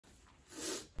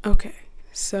Okay,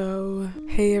 so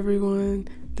hey everyone,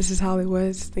 this is Holly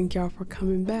West. Thank y'all for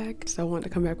coming back. So I want to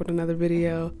come back with another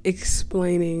video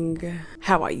explaining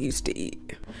how I used to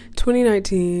eat.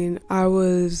 2019, I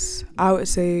would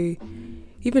say,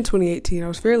 even 2018, I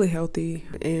was fairly healthy.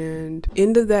 And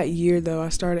end of that year though, I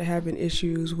started having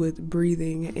issues with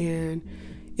breathing and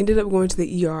ended up going to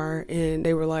the ER, and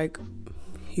they were like,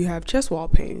 you have chest wall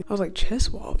pain. I was like,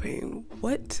 chest wall pain?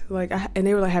 What? And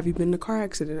they were like, have you been in a car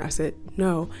accident? I said,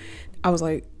 no. I was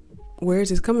like, where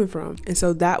is this coming from? And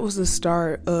so that was the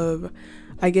start of,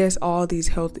 I guess, all these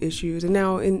health issues. And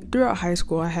now throughout high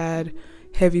school, I had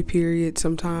heavy periods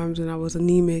sometimes, and I was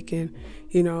anemic, and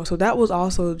so that was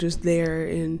also just there.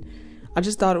 And I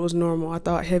just thought it was normal. I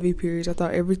thought heavy periods, I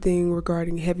thought everything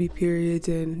regarding heavy periods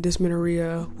and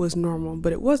dysmenorrhea was normal,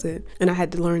 but it wasn't. And I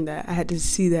had to learn that. I had to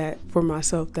see that for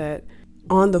myself, that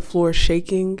on the floor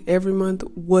shaking every month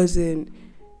wasn't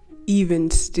even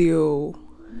still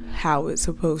how it's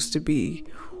supposed to be,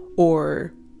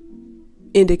 or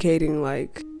indicating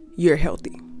like you're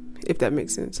healthy, if that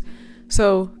makes sense.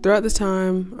 So throughout this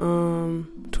time,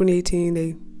 2018,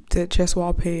 they said chest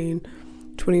wall pain.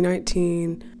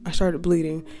 2019, I started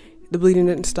bleeding. The bleeding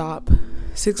didn't stop.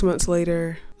 6 months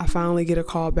later, I finally get a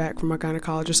call back from my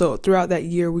gynecologist. So throughout that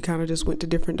year, we kind of just went to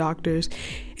different doctors.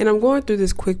 And I'm going through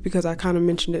this quick because I kind of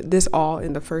mentioned this all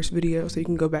in the first video. So you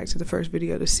can go back to the first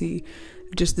video to see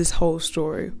just this whole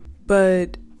story.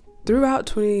 But throughout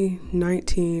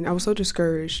 2019, I was so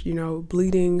discouraged,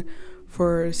 bleeding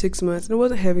for 6 months. And it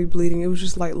wasn't heavy bleeding. It was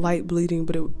just like light bleeding,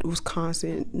 but it was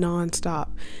constant, nonstop.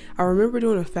 I remember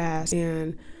doing a fast,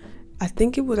 and I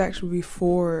think it was actually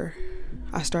before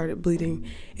I started bleeding,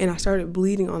 and I started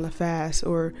bleeding on the fast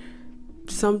or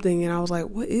something, and I was like,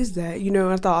 what is that?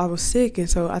 I thought I was sick, and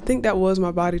so I think that was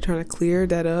my body trying to clear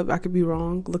that up. I could be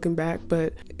wrong looking back,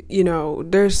 but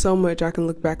there's so much I can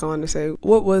look back on to say,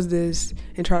 what was this,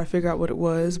 and try to figure out what it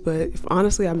was. But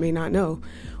honestly, I may not know,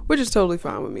 which is totally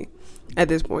fine with me at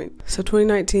this point. So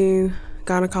 2019,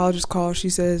 gynecologist called. She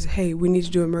says, hey, we need to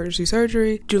do emergency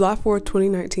surgery. July 4th,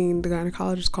 2019, the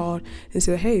gynecologist called and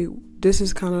said, hey, this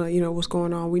is kind of, what's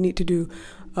going on. We need to do,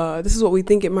 this is what we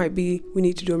think it might be. We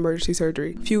need to do emergency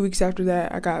surgery. A few weeks after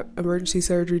that, I got emergency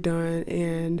surgery done,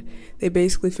 and they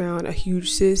basically found a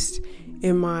huge cyst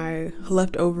in my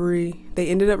left ovary. They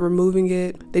ended up removing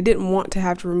it. They didn't want to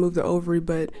have to remove the ovary,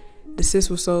 but the cyst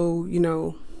was so,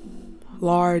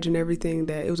 large and everything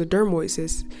that it was a dermoid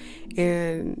cyst,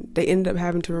 and they ended up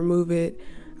having to remove it.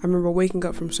 I remember waking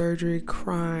up from surgery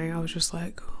crying. I was just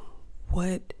like,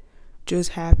 what just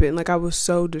happened? Like, I was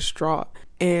so distraught,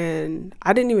 and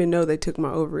I didn't even know they took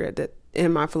my ovary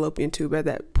in my fallopian tube at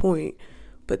that point,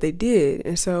 but they did.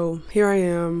 And so here I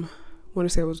am. I want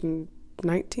to say I was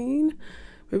 19,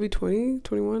 maybe 20,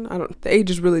 21. The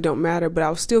ages really don't matter, but I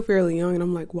was still fairly young, and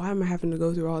I'm like, why am I having to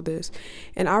go through all this?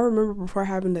 And I remember before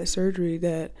having that surgery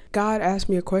that God asked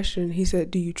me a question. He said,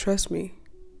 do you trust me?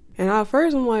 And at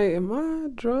first I'm like, am I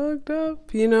drugged up?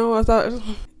 I thought,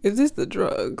 is this the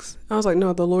drugs? I was like,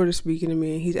 no, the Lord is speaking to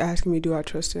me, and he's asking me, do I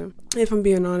trust him? If I'm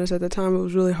being honest, at the time it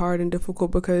was really hard and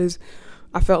difficult, because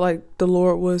I felt like the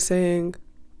Lord was saying,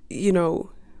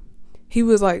 he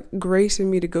was like gracing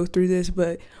me to go through this,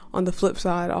 but on the flip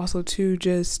side also too,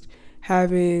 just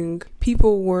having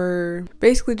people were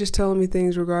basically just telling me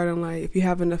things regarding like, if you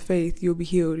have enough faith, you'll be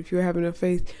healed. If you have enough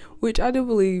faith, which I do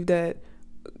believe that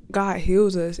God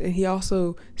heals us, and he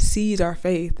also sees our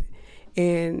faith.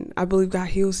 And I believe God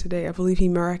heals today. I believe he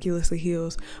miraculously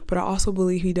heals. But I also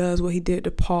believe he does what he did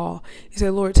to Paul. He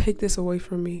said, Lord, take this away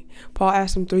from me. Paul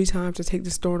asked him 3 times to take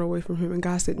this thorn away from him, and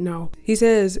God said no. He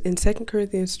says in 2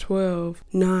 Corinthians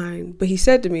 12:9, but he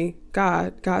said to me,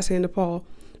 God saying to Paul,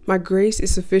 my grace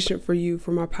is sufficient for you,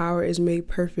 for my power is made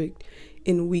perfect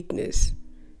in weakness.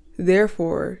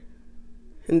 Therefore,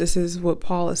 and this is what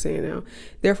Paul is saying now,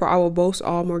 therefore I will boast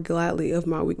all more gladly of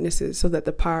my weaknesses, so that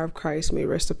the power of Christ may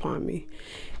rest upon me.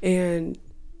 And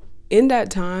in that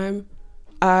time,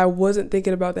 I wasn't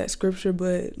thinking about that scripture,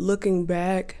 but looking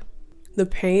back, the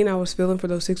pain I was feeling for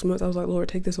those 6 months, I was like, Lord,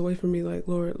 take this away from me. Like,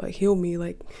 Lord, like, heal me,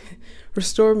 like,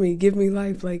 restore me, give me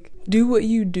life, like, do what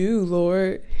you do,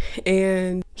 Lord.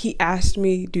 And he asked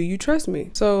me, do you trust me?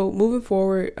 So moving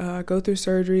forward, go through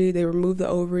surgery. They removed the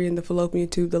ovary and the fallopian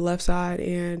tube, the left side.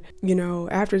 And,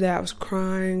 after that, I was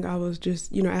crying. I was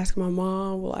just, asking my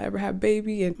mom, will I ever have a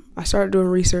baby? And I started doing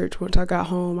research once I got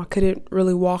home. I couldn't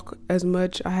really walk as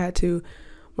much.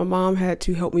 My mom had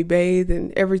to help me bathe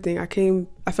and everything. I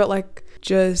felt like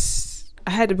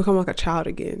I had to become like a child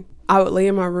again. I would lay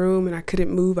in my room and I couldn't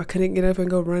move. I couldn't get up and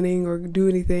go running or do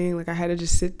anything. Like, I had to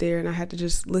just sit there, and I had to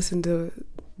just listen to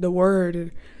the word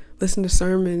and listen to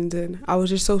sermons, and I was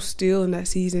just so still in that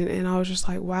season. And I was just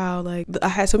like, wow, like I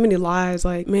had so many lies,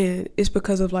 like, man, it's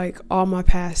because of like all my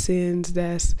past sins.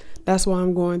 That's why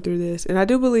I'm going through this. And I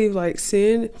do believe like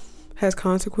sin has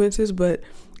consequences, but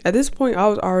at this point I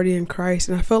was already in Christ,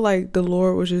 and I felt like the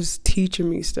Lord was just teaching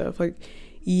me stuff. Like,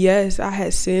 yes, I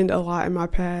had sinned a lot in my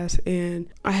past, and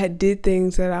I had did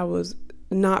things that I was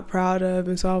not proud of.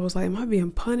 And so I was like, am I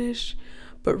being punished?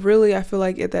 But really, I feel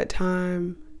like at that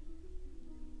time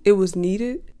it was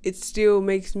needed. It still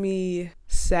makes me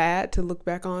sad to look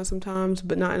back on sometimes,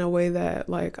 but not in a way that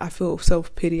like I feel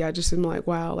self-pity. I just am like,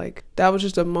 wow, like that was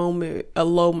just a moment, a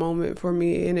low moment for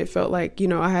me. And it felt like, you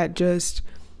know, I had just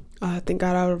I think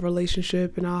got out of a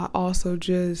relationship, and I also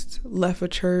just left a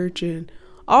church, and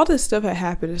all this stuff had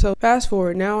happened. So fast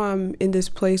forward, now I'm in this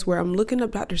place where I'm looking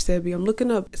up Dr. Sebi.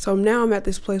 I'm at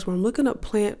this place where I'm looking up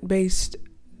plant-based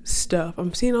stuff.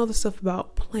 I'm seeing all the stuff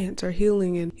about plants are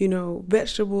healing, and, you know,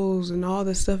 vegetables and all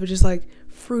this stuff. It's just like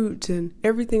fruits and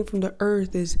everything from the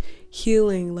earth is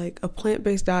healing. Like a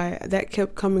plant-based diet that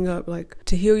kept coming up, like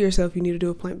to heal yourself you need to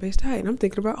do a plant-based diet. And I'm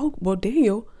thinking about, oh well,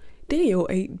 Daniel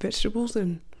ate vegetables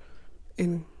and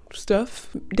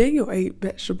stuff. Daniel ate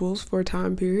vegetables for a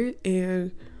time period,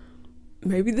 and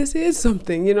maybe this is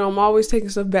something, you know. I'm always taking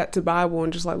stuff back to Bible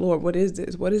and just like, Lord, what is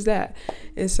this? What is that?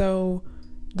 And so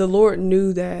the Lord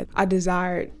knew that I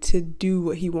desired to do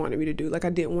what he wanted me to do. Like I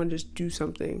didn't want to just do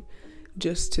something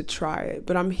just to try it.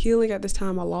 But I'm healing at this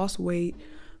time. I lost weight.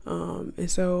 And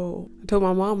so I told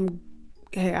my mom,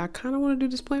 hey, I kind of want to do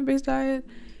this plant-based diet.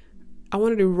 I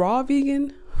want to do raw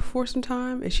vegan for some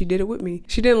time, and she did it with me.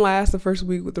 She didn't last the first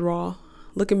week with the raw.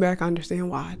 Looking back, I understand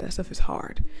why. That stuff is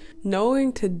hard.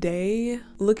 Knowing today,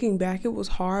 looking back, it was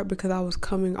hard because I was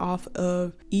coming off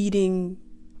of eating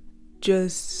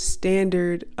just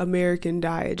standard American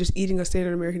diet, just eating a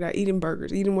standard American diet, eating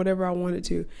burgers, eating whatever I wanted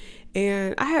to.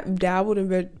 And I had dabbled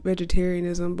in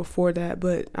vegetarianism before that,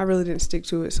 but I really didn't stick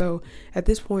to it. So at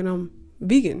this point, I'm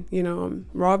vegan, you know, I'm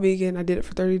raw vegan. I did it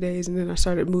for 30 days, and then I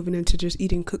started moving into just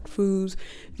eating cooked foods,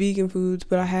 vegan foods.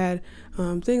 But I had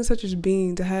things such as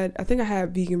beans. I think I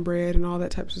had vegan bread and all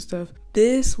that types of stuff.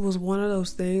 This was one of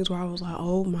those things where I was like,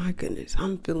 oh my goodness,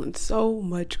 I'm feeling so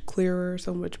much clearer,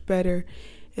 so much better.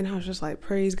 And I was just like,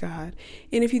 praise God.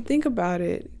 And if you think about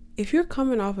it, if you're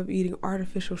coming off of eating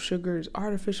artificial sugars,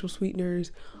 artificial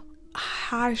sweeteners, a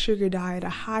high sugar diet, a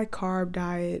high carb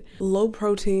diet, low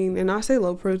protein, and I say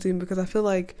low protein because I feel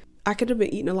like I could have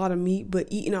been eating a lot of meat, but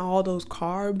eating all those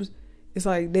carbs, it's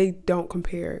like they don't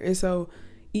compare. And so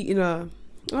eating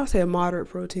I'll say a moderate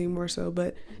protein more so,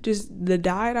 but just the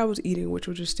diet I was eating, which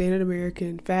was just standard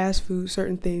American, fast food,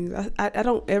 certain things, I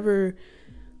don't ever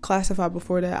classify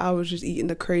before that I was just eating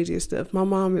the craziest stuff. My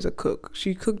mom is a cook.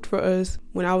 She cooked for us.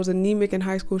 When I was anemic in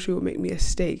high school, she would make me a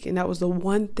steak, and that was the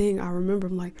one thing I remember.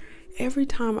 I'm like, every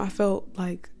time I felt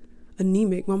like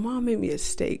anemic, my mom made me a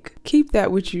steak. Keep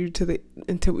that with you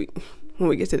when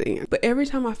we get to the end. But every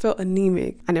time I felt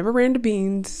anemic, I never ran to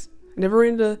beans, never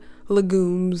ran to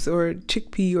legumes or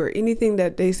chickpea or anything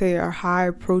that they say are high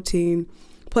protein,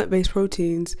 plant-based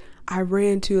proteins. I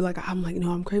ran to I'm like,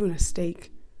 no, I'm craving a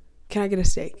steak. Can I get a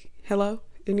steak? Hello?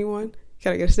 Anyone?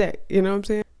 Can I get a steak? You know what I'm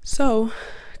saying? So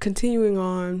continuing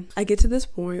on, I get to this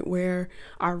point where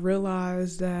I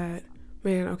realize that,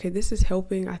 man, okay, this is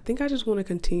helping. I think I just want to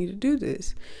continue to do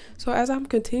this. So as I'm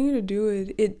continuing to do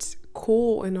it, it's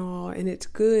cool and all, and it's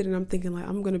good, and I'm thinking like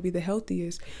I'm going to be the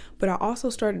healthiest. But I also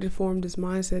started to form this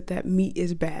mindset that meat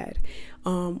is bad,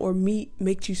 or meat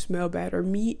makes you smell bad, or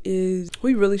we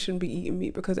really shouldn't be eating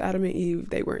meat because Adam and Eve,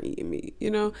 they weren't eating meat,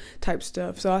 you know, type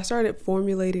stuff. So I started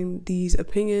formulating these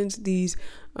opinions, these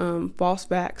false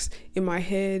facts in my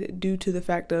head due to the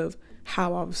fact of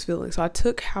how I was feeling. So I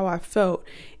took how I felt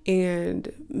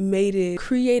and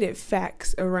created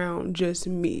facts around just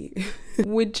me,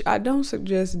 which I don't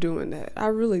suggest doing that. I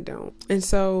really don't. And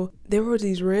so there were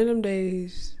these random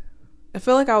days, I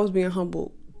felt like I was being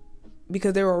humbled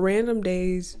because there were random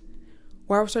days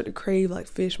where I would start to crave like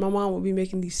fish. My mom would be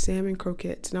making these salmon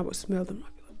croquettes, and I would smell them.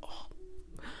 I'd be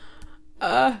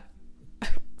like,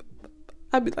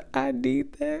 I'd be like, I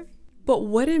need that. But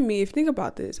what in me, if you think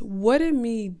about this, what in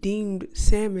me deemed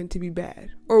salmon to be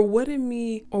bad? Or what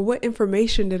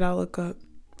information did I look up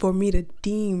for me to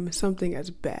deem something as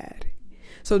bad?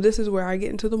 So this is where I get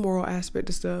into the moral aspect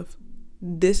of stuff.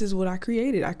 This is what I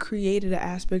created. I created an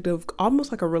aspect of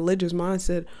almost like a religious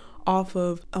mindset off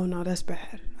of, oh no, that's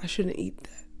bad. I shouldn't eat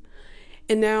that.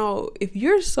 And now if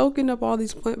you're soaking up all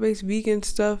these plant-based vegan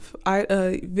stuff,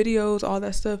 videos, all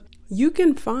that stuff, you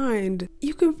can find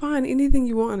anything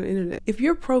you want on the internet. If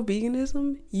you're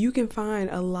pro-veganism, you can find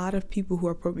a lot of people who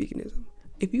are pro-veganism.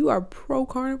 if you are pro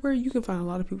carnivore, you can find a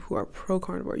lot of people who are pro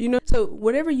carnivore, you know? So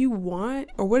whatever you want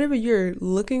or whatever you're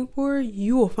looking for,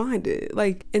 you will find it.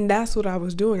 Like, and that's what I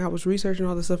was doing. I was researching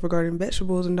all the stuff regarding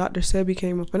vegetables, and Dr. Sebi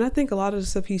came up. And I think a lot of the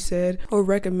stuff he said or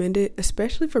recommended,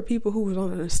 especially for people who was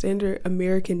on a standard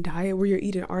American diet where you're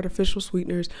eating artificial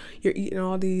sweeteners, you're eating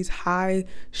all these high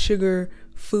sugar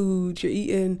foods, you're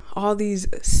eating all these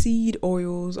seed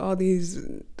oils, all these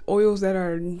oils that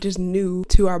are just new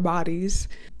to our bodies.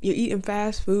 You're eating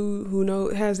fast food, who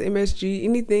knows, has MSG,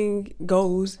 anything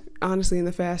goes, honestly, in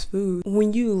the fast food.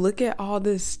 When you look at all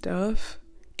this stuff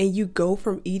and you go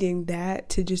from eating that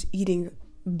to just eating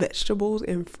vegetables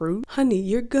and fruit, honey,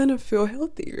 you're gonna feel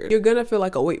healthier. You're gonna feel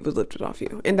like a weight was lifted off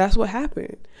you. And that's what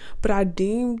happened. But I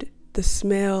deemed the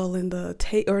smell and the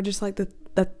taste, or just like the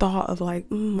thought of like,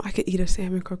 I could eat a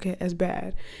salmon croquette as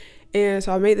bad. And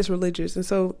so I made this religious. And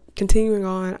so continuing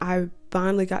on, I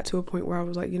finally got to a point where I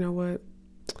was like, you know what?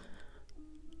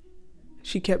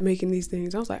 She kept making these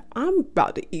things. I was like, I'm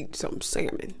about to eat some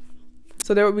salmon.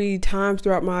 So there would be times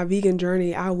throughout my vegan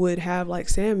journey, I would have like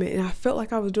salmon, and I felt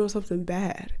like I was doing something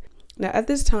bad. Now at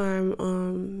this time,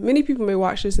 many people may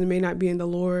watch this and may not be in the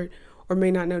Lord or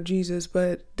may not know Jesus,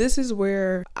 but this is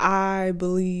where I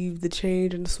believe the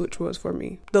change and the switch was for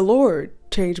me. The Lord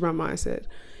changed my mindset,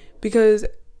 because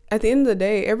at the end of the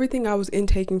day, everything I was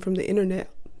intaking from the internet,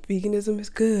 veganism is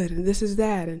good and this is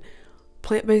that, and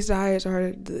plant-based diets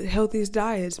are the healthiest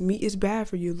diets, meat is bad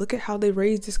for you. Look at how they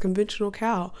raise this conventional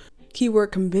cow.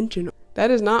 Keyword conventional.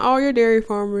 That is not all your dairy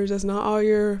farmers. That's not all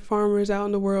your farmers out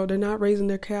in the world. They're not raising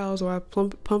their cows or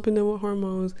pumping them with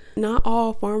hormones. Not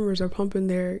all farmers are pumping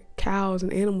their cows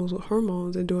and animals with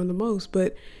hormones and doing the most.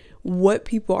 But what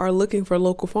people are looking for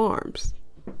local farms.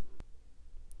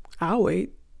 I'll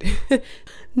wait.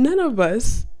 None of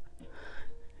us,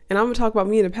 and I'm gonna talk about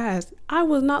me in the past, I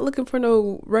was not looking for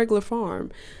no regular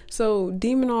farm. So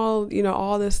deeming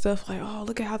all this stuff like, oh,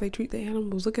 look at how they treat the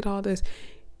animals, look at all this.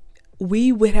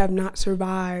 We would have not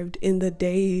survived in the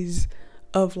days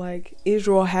of like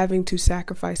Israel having to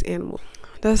sacrifice animals.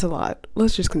 That's a lot.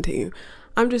 Let's just continue.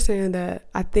 I'm just saying that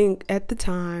I think at the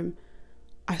time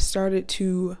I started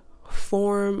to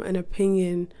form an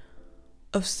opinion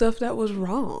of stuff that was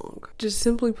wrong. Just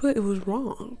simply put, it was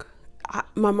wrong.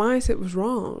 My mindset was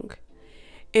wrong.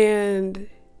 And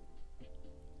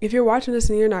if you're watching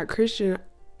this and you're not Christian,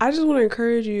 I just want to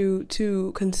encourage you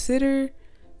to consider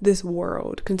this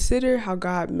world. Consider how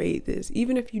God made this.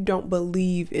 Even if you don't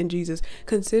believe in Jesus,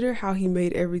 consider how he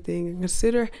made everything, and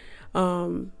consider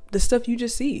the stuff you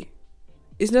just see.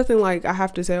 It's nothing like I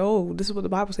have to say, oh, this is what the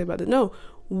Bible says about it. No,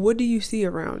 what do you see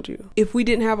around you? If we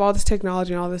didn't have all this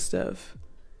technology and all this stuff,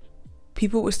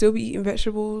 people would still be eating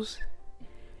vegetables,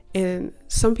 and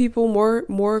some people,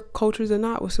 more cultures than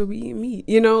not, would still be eating meat.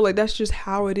 You know, like that's just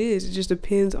how it is. It just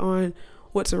depends on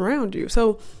what's around you.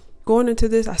 So going into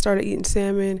this, I started eating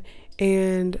salmon,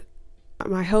 and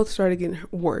my health started getting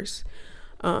worse.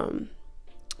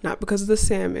 Not because of the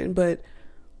salmon, but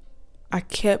I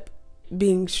kept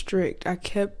being strict. I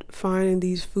kept finding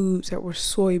these foods that were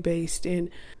soy based, and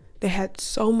they had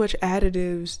so much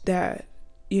additives that,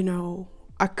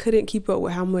 I couldn't keep up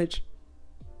with how much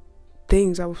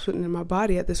things I was putting in my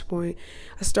body at this point.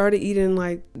 I started eating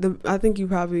I think you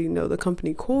probably know the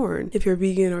company Corn. If you're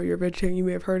vegan or you're vegetarian, you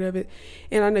may have heard of it.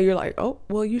 And I know you're like, oh,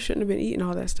 well, you shouldn't have been eating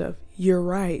all that stuff. You're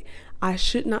right. I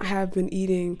should not have been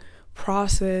eating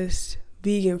processed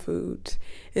vegan foods.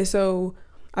 And so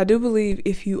I do believe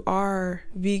if you are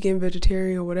vegan,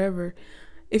 vegetarian, or whatever,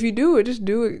 if you do it, just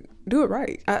do it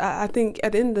right. I think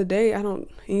at the end of the day, and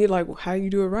you're like, well, how you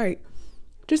do it right?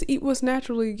 Just eat what's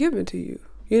naturally given to you.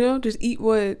 Just eat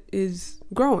what is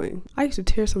growing. I used to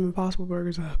tear some Impossible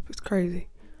Burgers up. It's crazy.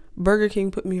 Burger King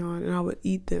put me on, and I would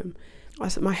eat them.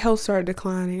 My health started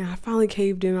declining. I finally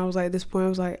caved in. I was like, at this point, I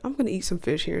was like, I'm going to eat some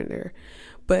fish here and there,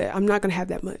 but I'm not going to have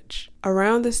that much.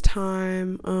 Around this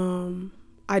time,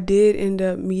 I did end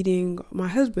up meeting my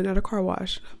husband at a car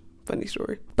wash. Funny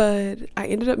story. But I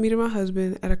ended up meeting my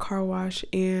husband at a car wash,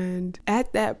 and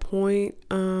at that point,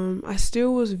 I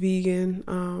still was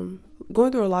vegan,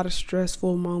 going through a lot of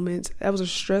stressful moments. That was a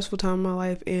stressful time in my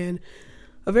life and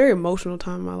a very emotional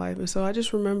time in my life. And so I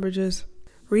just remember just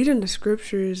reading the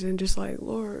scriptures and just like,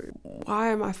 Lord, why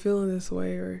am I feeling this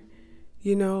way? Or,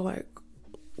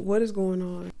 what is going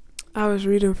on? I was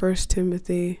reading 1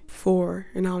 Timothy 4,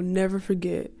 and I'll never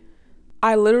forget.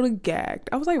 I literally gagged.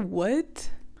 I was like, what?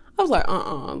 I was like,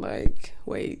 like,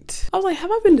 wait. I was like, have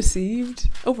I been deceived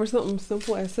over something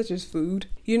simple as such as food?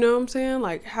 You know what I'm saying?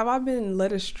 Like, have I been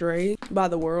led astray by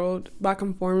the world, by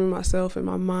conforming myself and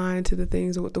my mind to the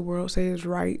things of what the world says is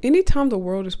right? Anytime the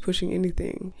world is pushing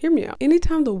anything, hear me out.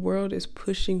 Anytime the world is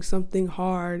pushing something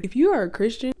hard, if you are a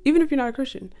Christian, even if you're not a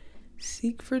Christian,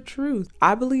 seek for truth.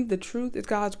 I believe the truth is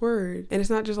God's word. And it's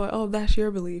not just like, oh, that's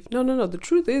your belief. No. The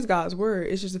truth is God's word.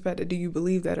 It's just the fact that do you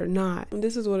believe that or not? And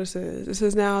this is what it says. It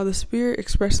says, now the Spirit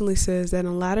expressly says that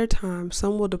in latter times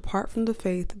some will depart from the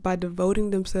faith by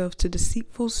devoting themselves to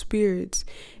deceitful spirits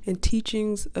and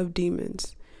teachings of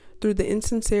demons, through the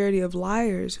insincerity of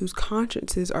liars whose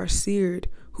consciences are seared,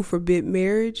 who forbid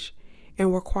marriage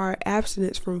and require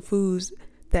abstinence from foods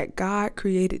that God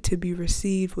created to be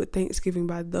received with thanksgiving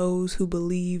by those who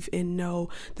believe and know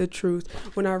the truth.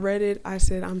 When I read it, I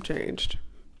said, I'm changed.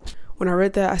 When I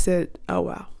read that, I said, oh,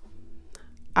 wow,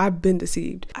 I've been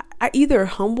deceived. I either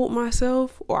humbled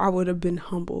myself or I would have been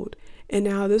humbled. And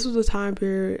now this was a time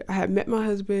period I had met my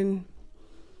husband.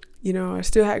 You know, I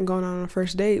still hadn't gone on a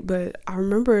first date, but I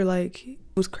remember like it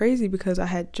was crazy because I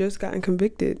had just gotten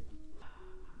convicted.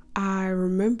 I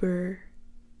remember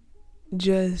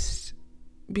just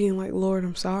being like, Lord,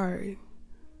 I'm sorry.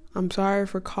 I'm sorry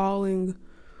for calling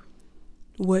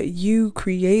what you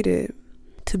created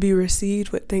to be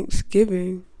received with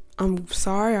thanksgiving. I'm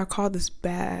sorry I called this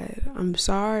bad. I'm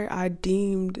sorry I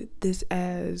deemed this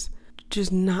as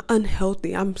just not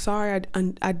unhealthy. I'm sorry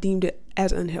I deemed it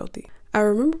as unhealthy. I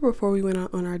remember before we went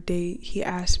out on our date, he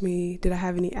asked me, did I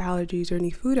have any allergies or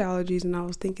any food allergies? And I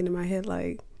was thinking in my head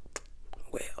like,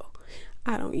 well,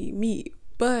 I don't eat meat,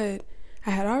 but I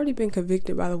had already been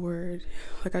convicted by the word,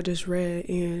 like I just read,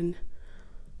 and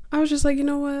I was just like, you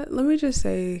know what? Let me just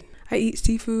say I eat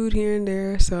seafood here and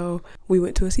there, so we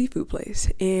went to a seafood place,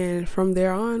 and from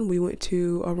there on, we went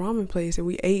to a ramen place, and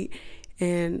we ate,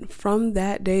 and from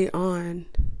that day on,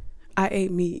 I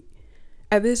ate meat.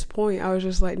 At this point, I was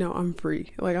just like, no, I'm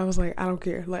free. Like, I was like, I don't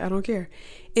care. Like, I don't care.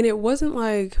 And it wasn't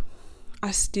like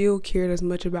I still cared as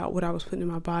much about what I was putting in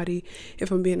my body,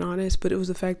 if I'm being honest, but it was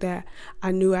the fact that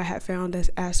I knew I had found this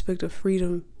aspect of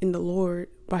freedom in the Lord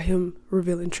by him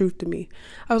revealing truth to me.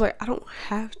 I was like, I don't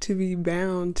have to be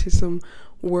bound to some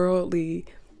worldly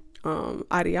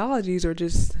ideologies or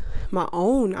just my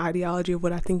own ideology of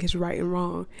what I think is right and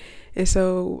wrong. And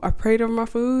so I prayed over my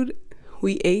food.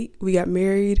 We ate, we got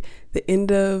married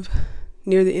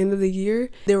near the end of the year.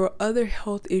 There were other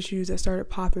health issues that started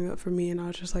popping up for me, and I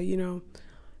was just like, you know,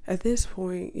 at this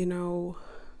point, you know,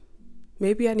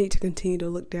 maybe I need to continue to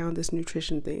look down this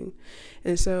nutrition thing.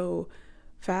 And so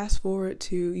fast forward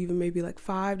to even maybe like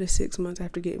 5 to 6 months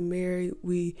after getting married,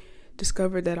 we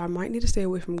discovered that I might need to stay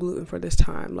away from gluten for this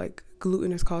time. Like,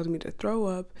 gluten is causing me to throw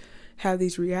up, have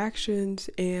these reactions,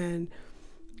 and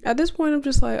at this point I'm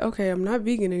just like, okay, I'm not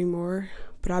vegan anymore,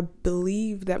 but I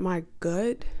believe that my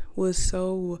gut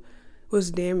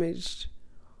was damaged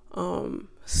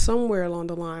somewhere along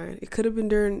the line. It could have been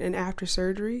during and after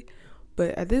surgery, but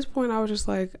at this point I was just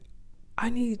like,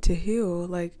 I need to heal.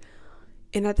 Like,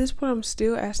 and at this point I'm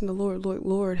still asking the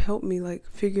Lord, help me like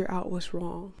figure out what's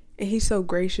wrong. And he's so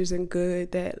gracious and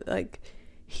good that like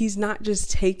he's not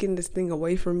just taking this thing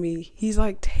away from me, he's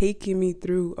like taking me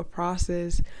through a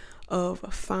process of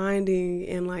finding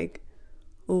and like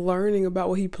learning about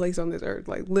what he placed on this earth,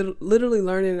 like literally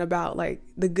learning about like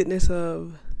the goodness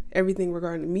of everything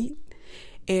regarding meat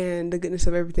and the goodness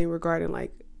of everything regarding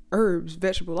like herbs,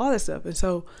 vegetables, all that stuff. And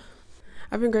so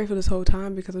I've been grateful this whole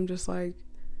time because I'm just like,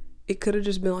 it could have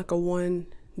just been like a one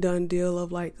done deal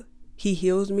of like, he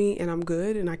heals me and I'm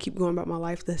good and I keep going about my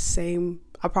life the same.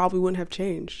 I probably wouldn't have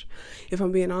changed. If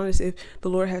I'm being honest, if the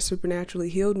Lord has supernaturally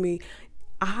healed me,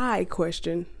 I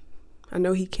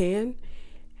know he can,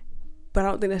 but I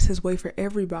don't think that's his way for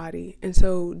everybody. And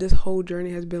so this whole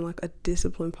journey has been like a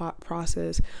disciplined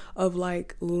process of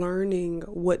like learning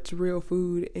what's real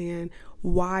food and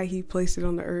why he placed it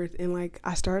on the earth. And like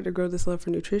I started to grow this love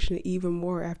for nutrition even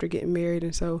more after getting married.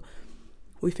 And so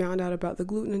we found out about the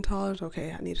gluten intolerance.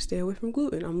 Okay, I need to stay away from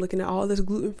gluten. I'm looking at all this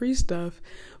gluten-free stuff,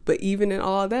 but even in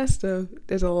all of that stuff,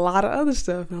 there's a lot of other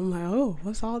stuff. And I'm like, oh,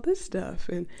 what's all this stuff?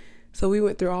 And so we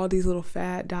went through all these little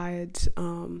fad diets,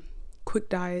 quick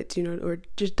diets, you know, or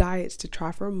just diets to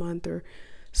try for a month or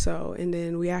so. And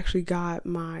then we actually got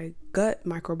my gut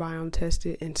microbiome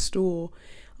tested and stool,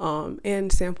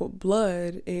 and sampled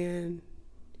blood. And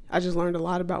I just learned a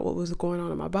lot about what was going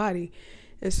on in my body.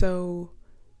 And so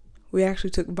we actually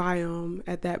took Biome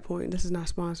at that point. This is not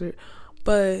sponsored,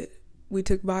 but we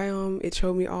took Biome. It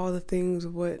showed me all the things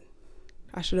of what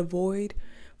I should avoid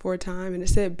for a time. And it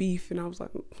said beef. And I was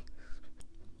like,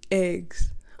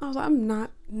 eggs. I was like, I'm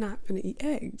not gonna eat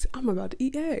eggs. I'm about to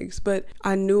eat eggs. But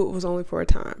I knew it was only for a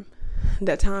time.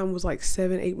 That time was like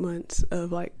 7-8 months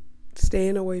of like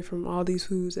staying away from all these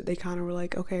foods that they kind of were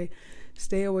like, okay,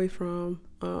 stay away from.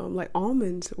 Like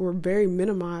almonds were very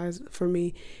minimized for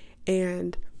me,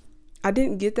 and I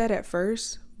didn't get that at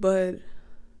first, but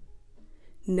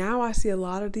now I see a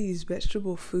lot of these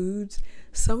vegetable foods,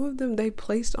 some of them they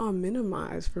placed on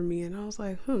minimized for me, and I was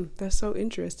like, that's so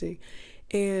interesting.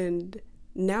 And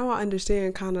now I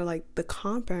understand kind of like the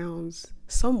compounds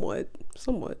somewhat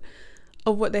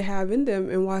of what they have in them,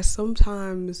 and why some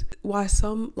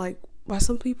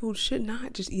people should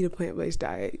not just eat a plant-based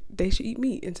diet. They should eat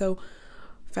meat. And so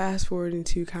fast forwarding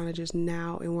to kind of just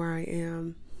now and where I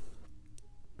am,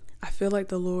 I feel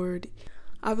like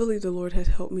I believe the Lord has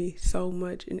helped me so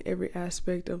much in every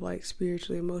aspect of like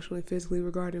spiritually, emotionally, physically,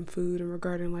 regarding food and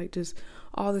regarding like just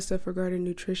all this stuff regarding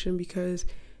nutrition, because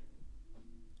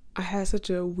I had such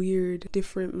a weird,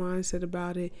 different mindset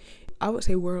about it. I would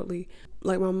say worldly.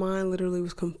 Like my mind literally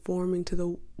was conforming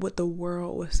to what the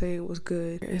world was saying was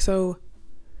good. And so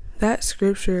that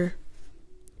scripture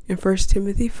in 1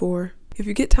 Timothy 4, if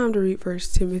you get time to read 1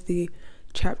 Timothy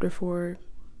chapter 4,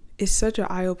 it's such an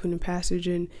eye-opening passage,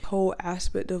 and whole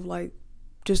aspect of like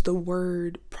just the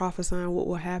word prophesying what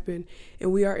will happen.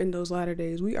 And we are in those latter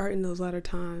days. We are in those latter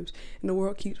times. And the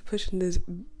world keeps pushing this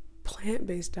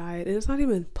plant-based diet, and it's not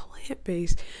even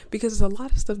plant-based, because there's a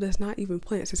lot of stuff that's not even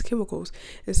plants, it's chemicals.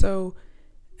 And so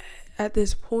at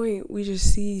this point we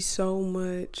just see so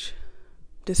much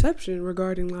deception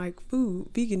regarding like food,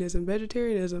 veganism,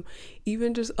 vegetarianism,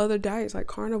 even just other diets like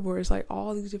carnivore. It's like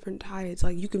all these different diets,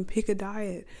 like you can pick a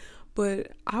diet.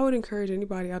 But I would encourage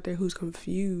anybody out there who's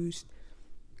confused,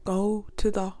 go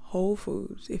to the Whole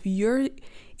Foods. If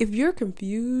you're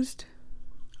confused,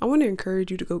 I want to encourage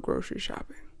you to go grocery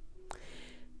shopping.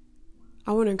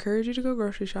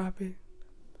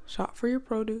 Shop for your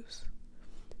produce.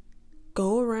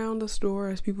 Go around the store,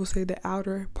 as people say, the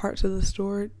outer parts of the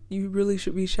store. You really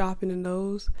should be shopping in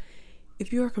those.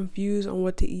 If you are confused on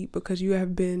what to eat because you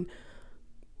have been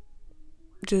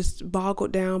just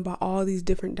boggled down by all these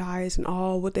different diets and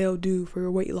all what they'll do for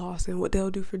your weight loss and what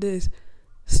they'll do for this,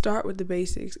 start with the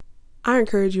basics. I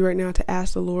encourage you right now to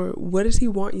ask the Lord, what does he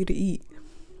want you to eat?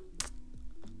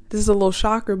 This is a little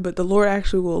shocker, but the Lord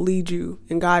actually will lead you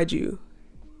and guide you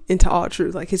into all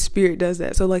truth. Like his spirit does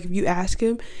that. So like if you ask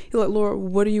him, you're like, Lord,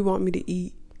 what do you want me to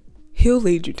eat? He'll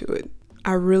lead you to it.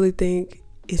 I really think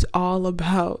it's all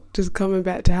about just coming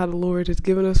back to how the Lord has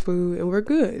given us food, and we're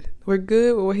good. We're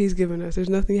good with what he's given us. There's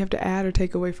nothing you have to add or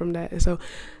take away from that. And so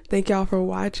thank y'all for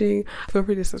watching. Feel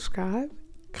free to subscribe,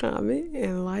 comment,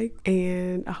 and like,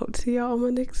 and I hope to see y'all on my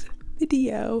next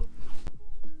video.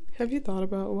 Have you thought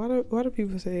about why do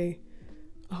people say,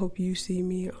 I hope you see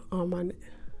me on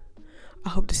I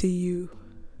hope to see you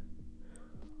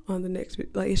on the next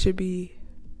video? Like it should be,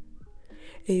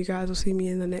 and you guys will see me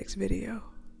in the next video.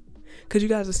 Because you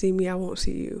guys will see me, I won't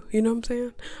see you. You know what I'm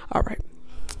saying? All right.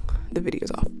 The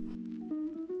video's off.